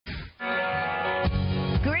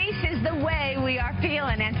feel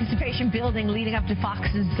and anticipation building leading up to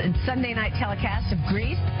Fox's Sunday night telecast of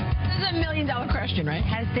Grease? This is a million-dollar question, right?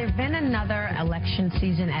 Has there been another election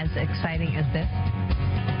season as exciting as this?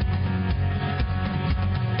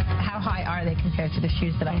 How high are they compared to the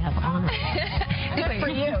shoes that I have on? Good for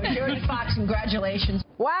you. Jody Fox, congratulations.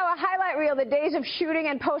 Wow, a highlight reel. The days of shooting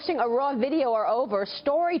and posting a raw video are over.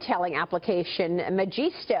 Storytelling application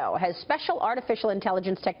Magisto has special artificial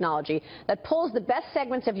intelligence technology that pulls the best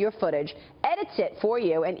segments of your footage, edits it for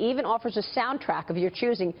you, and even offers a soundtrack of your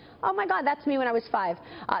choosing. Oh my God, that's me when I was 5.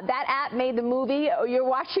 That app made the movie you're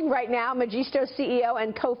watching right now. Magisto CEO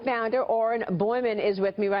and co-founder Oren Boiman is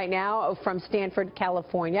with me right now from Stanford,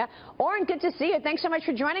 California. Oren, good to see you. Thanks so much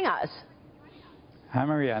for joining us. Hi,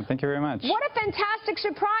 Maria. Thank you very much. What a fantastic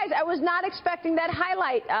surprise. I was not expecting that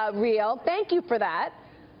highlight reel. Thank you for that.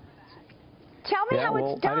 Tell me how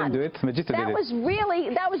it's done. I didn't do it. Magisto did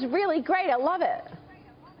it. That was really great. I love it.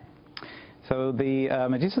 So the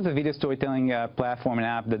Magisto is a video storytelling platform and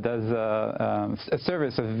app that does a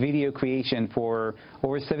service of video creation for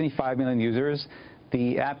over 75 million users.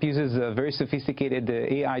 The app uses a very sophisticated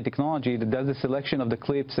AI technology that does the selection of the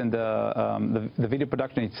clips and the video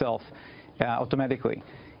production itself automatically.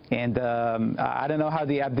 And I don't know how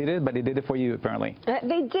the app did it, but it did it for you, apparently.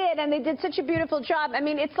 They did, and they did such a beautiful job. I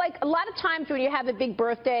mean, it's like a lot of times when you have a big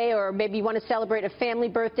birthday or maybe you want to celebrate a family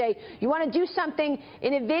birthday, you want to do something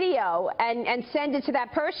in a video and send it to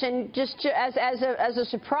that person just as a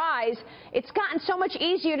surprise. It's gotten so much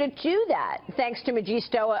easier to do that, thanks to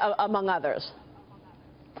Magisto, among others.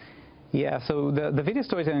 Yeah, so the video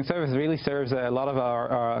storytelling service really serves a lot of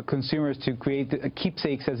our consumers to create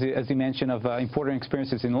keepsakes, as you mentioned, of important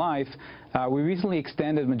experiences in life. We recently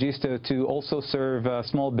extended Magisto to also serve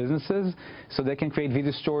small businesses so they can create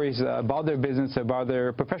video stories about their business, about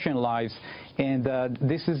their professional lives. And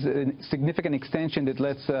this is a significant extension that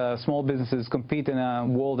lets small businesses compete in a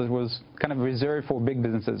world that was kind of reserved for big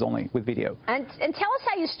businesses only with video. And tell us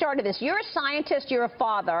how you started this. You're a scientist, you're a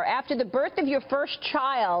father. After the birth of your first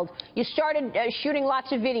child, you started shooting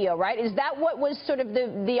lots of video, right? Is that what was sort of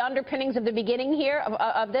the underpinnings of the beginning here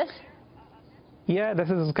of this? Yeah, this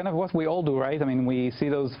is kind of what we all do, right? I mean, we see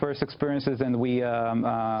those first experiences, and we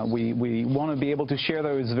want to be able to share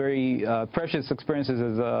those very precious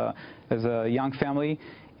experiences as a young family.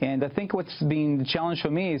 And I think what's been the challenge for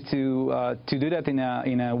me is to do that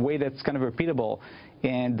in a way that's kind of repeatable.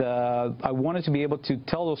 And I wanted to be able to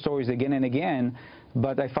tell those stories again and again,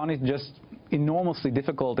 but I found it just enormously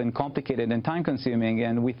difficult and complicated and time-consuming.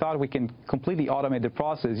 And we thought we can completely automate the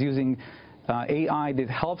process using AI that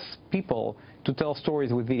helps people to tell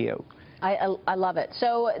stories with video. I love it.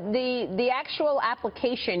 So the actual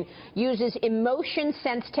application uses emotion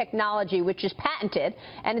sense technology, which is patented,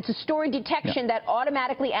 and it's a story detection that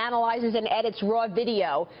automatically analyzes and edits raw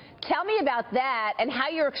video. Tell me about that and how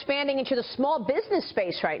you're expanding into the small business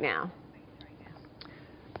space right now.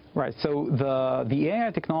 Right. So the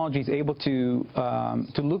AI technology is able to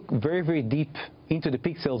look very, very deep into the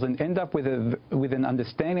pixels and end up with an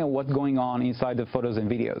understanding of what's going on inside the photos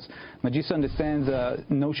and videos. Magisto understands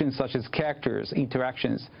notions such as characters,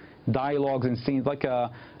 interactions, dialogues, and scenes like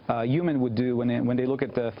a human would do when they look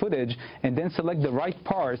at the footage, and then select the right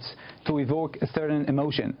parts to evoke a certain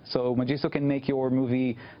emotion. So Magisto can make your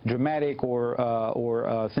movie dramatic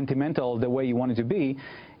or sentimental the way you want it to be.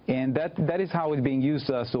 And that is how it's being used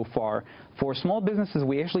so far. For small businesses,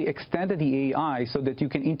 we actually extended the AI so that you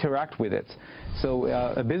can interact with it. So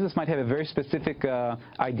a business might have a very specific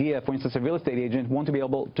idea. For instance, a real estate agent want to be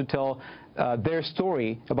able to tell their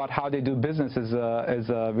story about how they do business as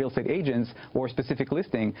real estate agents or a specific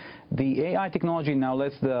listing. The AI technology now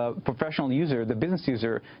lets the professional user, the business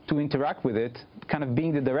user, to interact with it, kind of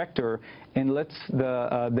being the director, and lets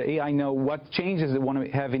the AI know what changes they want to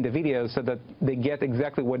have in the video so that they get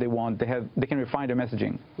exactly what they want. They can refine their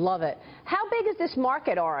messaging. Love it. How big is this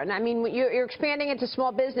market, Oren? I mean, you're expanding into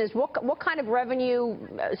small business. What kind of revenue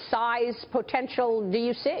size potential do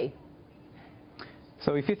you see?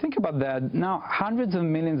 So if you think about that, now hundreds of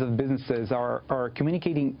millions of businesses are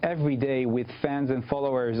communicating every day with fans and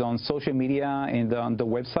followers on social media and on the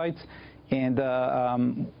websites. And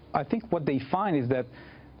I think what they find is that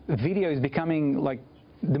video is becoming like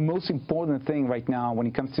the most important thing right now when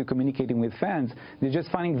it comes to communicating with fans. They're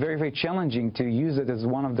just finding it very, very challenging to use it as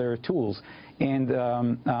one of their tools. And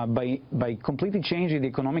by completely changing the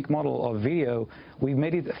economic model of video, we've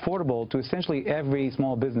made it affordable to essentially every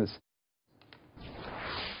small business.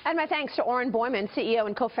 And my thanks to Oren Boiman, CEO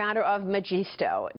and co-founder of Magisto.